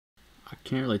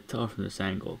Can't really tell from this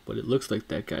angle, but it looks like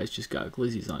that guy's just got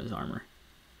glizzies on his armor.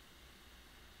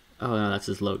 Oh no, that's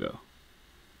his logo.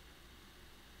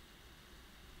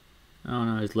 Oh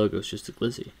no, his logo's just a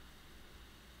glizzy.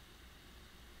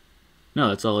 No,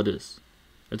 that's all it is.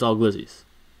 It's all glizzies.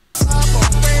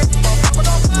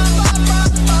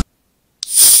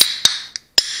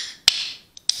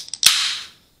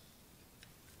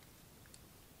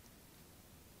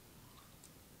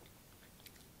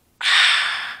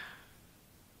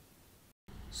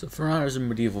 So For Honor is a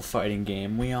medieval fighting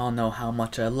game. We all know how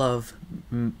much I love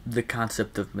the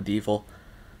concept of medieval.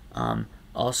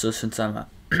 Also, since I'm a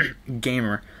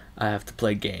gamer, I have to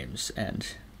play games, and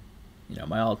you know,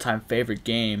 my all-time favorite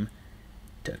game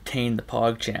to obtain the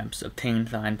Pog Champs, obtain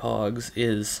thine Pogs,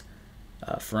 is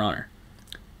For Honor.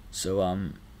 So,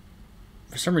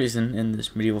 for some reason in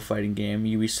this medieval fighting game,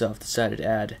 Ubisoft decided to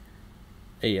add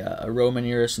a Roman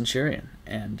era centurion,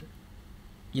 and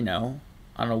you know,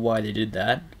 I don't know why they did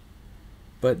that,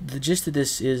 but the gist of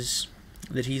this is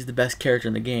that he's the best character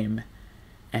in the game,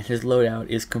 and his loadout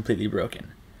is completely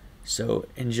broken. So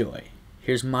enjoy.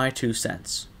 Here's my 2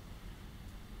 cents.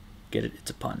 Get it? It's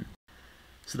a pun.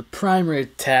 So the primary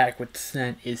attack with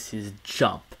Cent is his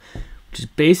jump, which is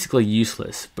basically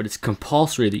useless, but it's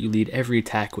compulsory that you lead every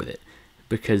attack with it,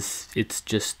 because it's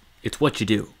what you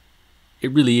do.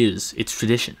 It really is. It's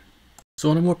tradition. So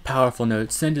on a more powerful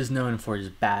note, Cent is known for his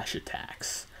bash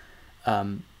attacks.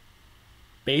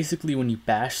 Basically, when you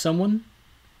bash someone,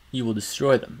 you will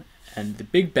destroy them, and the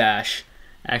big bash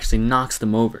actually knocks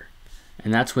them over,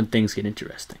 and that's when things get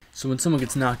interesting. So when someone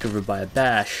gets knocked over by a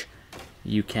bash,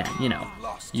 you can, you know,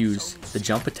 use the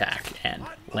jump attack and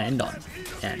land on them,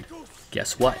 and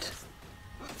guess what?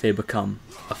 They become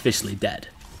officially dead.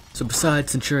 So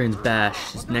besides Centurion's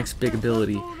bash, his next big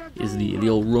ability is the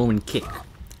old Roman kick,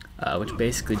 which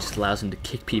basically just allows him to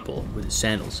kick people with his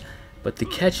sandals. But the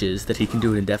catch is that he can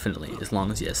do it indefinitely, as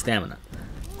long as he has stamina.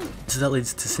 So that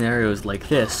leads to scenarios like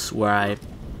this, where I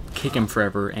kick him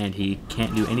forever and he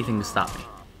can't do anything to stop me.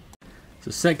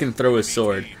 So Cent can throw his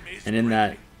sword, and in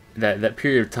that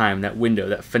period of time, that window,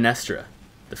 that fenestra,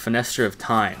 the fenestra of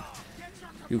time,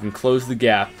 you can close the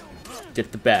gap,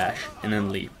 get the bash, and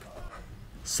then leap.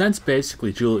 Cent's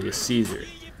basically Julius Caesar,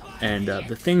 and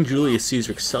the thing Julius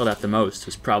Caesar excelled at the most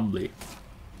was probably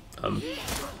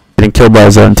getting killed by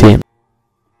his own team.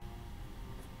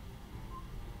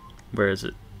 Where is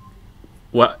it?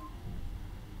 What?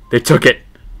 They took it!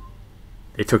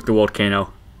 They took the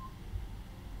volcano.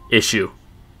 Issue.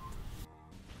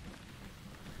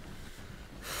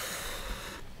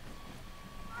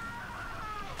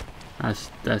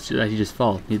 He just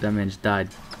fall. That man just died.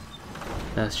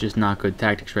 That's just not good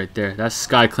tactics right there. That's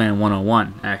SkyClan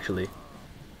 101, actually.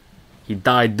 He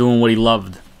died doing what he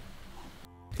loved.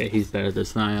 Okay, he's better at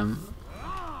this than I am.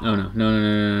 Oh no,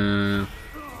 no.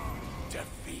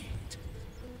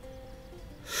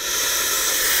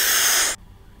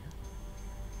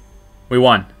 We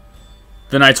won.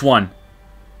 The Knights won.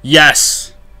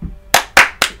 Yes!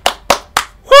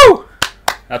 Woo!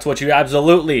 That's what you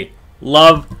absolutely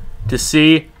love to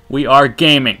see. We are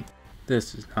gaming.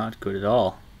 This is not good at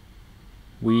all.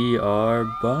 We are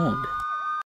boned.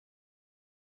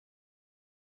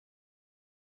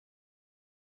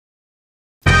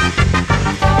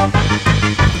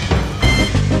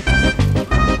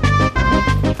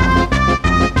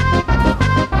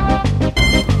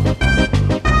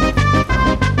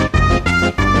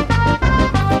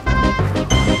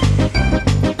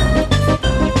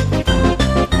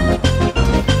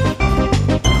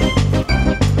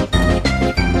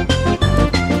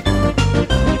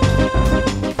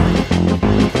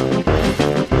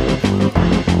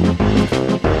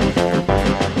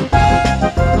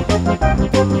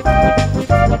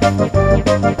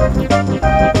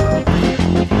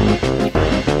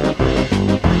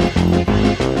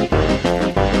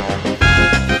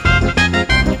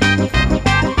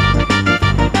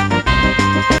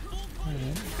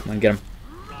 Get him.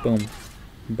 Boom.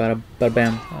 Bada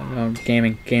bam. Oh, no,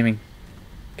 gaming.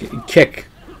 Kick.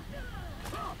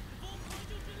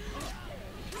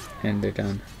 And they're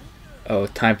done. Oh,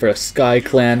 time for a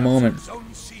SkyClan moment.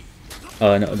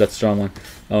 Oh, no, that's the wrong one.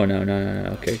 Oh, no.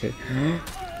 Okay.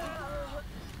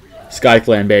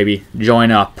 SkyClan, baby.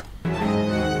 Join up.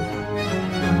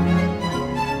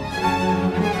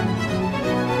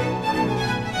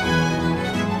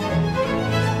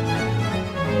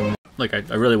 Like,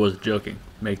 I really wasn't joking.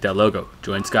 Make that logo.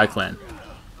 Join SkyClan.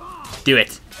 Do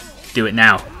it. Do it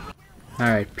now.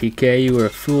 Alright, PK, you were a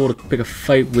fool to pick a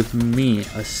fight with me,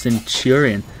 a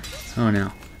Centurion. Oh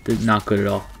no. Not good at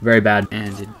all. Very bad.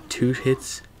 And in 2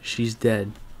 hits, she's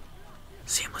dead.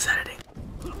 Seamless editing.